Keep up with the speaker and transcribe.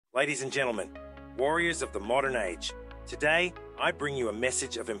Ladies and gentlemen, warriors of the modern age, today I bring you a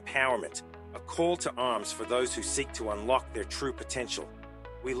message of empowerment, a call to arms for those who seek to unlock their true potential.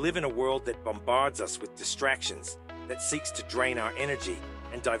 We live in a world that bombards us with distractions, that seeks to drain our energy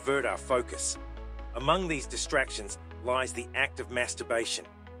and divert our focus. Among these distractions lies the act of masturbation,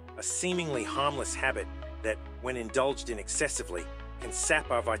 a seemingly harmless habit that, when indulged in excessively, can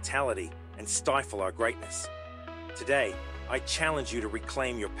sap our vitality and stifle our greatness. Today, I challenge you to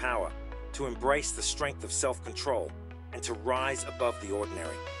reclaim your power, to embrace the strength of self-control, and to rise above the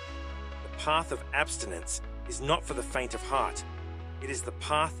ordinary. The path of abstinence is not for the faint of heart. It is the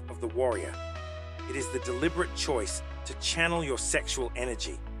path of the warrior. It is the deliberate choice to channel your sexual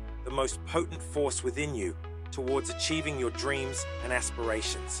energy, the most potent force within you, towards achieving your dreams and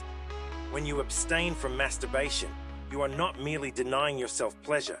aspirations. When you abstain from masturbation, you are not merely denying yourself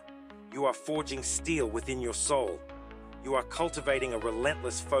pleasure. You are forging steel within your soul. You are cultivating a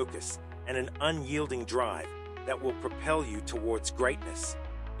relentless focus and an unyielding drive that will propel you towards greatness.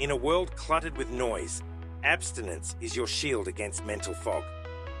 In a world cluttered with noise, abstinence is your shield against mental fog.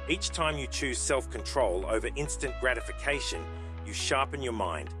 Each time you choose self-control over instant gratification, you sharpen your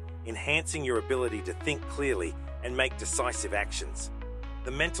mind, enhancing your ability to think clearly and make decisive actions.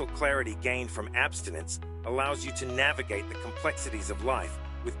 The mental clarity gained from abstinence allows you to navigate the complexities of life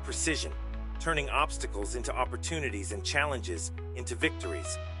with precision, turning obstacles into opportunities and challenges into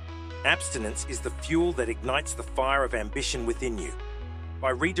victories. Abstinence is the fuel that ignites the fire of ambition within you.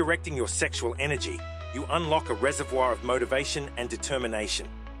 By redirecting your sexual energy, you unlock a reservoir of motivation and determination.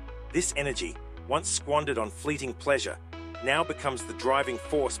 This energy, once squandered on fleeting pleasure, now becomes the driving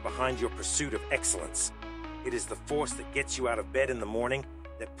force behind your pursuit of excellence. It is the force that gets you out of bed in the morning,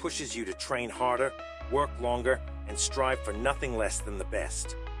 that pushes you to train harder, work longer, and strive for nothing less than the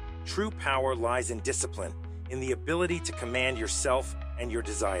best. True power lies in discipline, in the ability to command yourself and your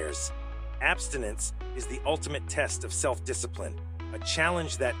desires. Abstinence is the ultimate test of self-discipline, a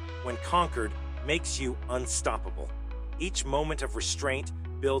challenge that, when conquered, makes you unstoppable. Each moment of restraint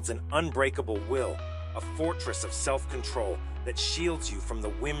builds an unbreakable will, a fortress of self-control that shields you from the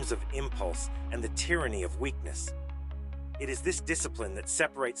whims of impulse and the tyranny of weakness. It is this discipline that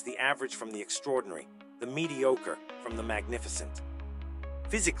separates the average from the extraordinary, the mediocre from the magnificent.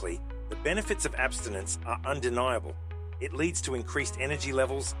 Physically, the benefits of abstinence are undeniable. It leads to increased energy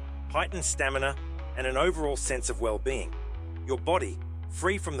levels, heightened stamina, and an overall sense of well-being. Your body,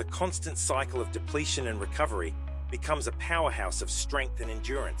 free from the constant cycle of depletion and recovery, becomes a powerhouse of strength and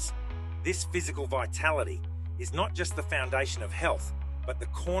endurance. This physical vitality is not just the foundation of health, but the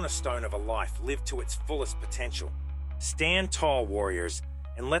cornerstone of a life lived to its fullest potential. Stand tall, warriors,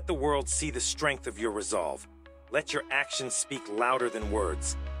 and let the world see the strength of your resolve. Let your actions speak louder than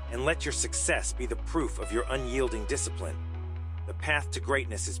words, and let your success be the proof of your unyielding discipline. The path to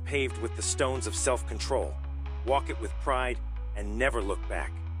greatness is paved with the stones of self-control. Walk it with pride and never look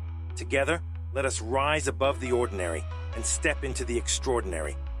back. Together, let us rise above the ordinary and step into the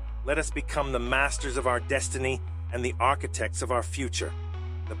extraordinary. Let us become the masters of our destiny and the architects of our future.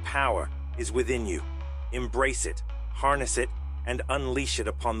 The power is within you. Embrace it, harness it, and unleash it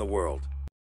upon the world.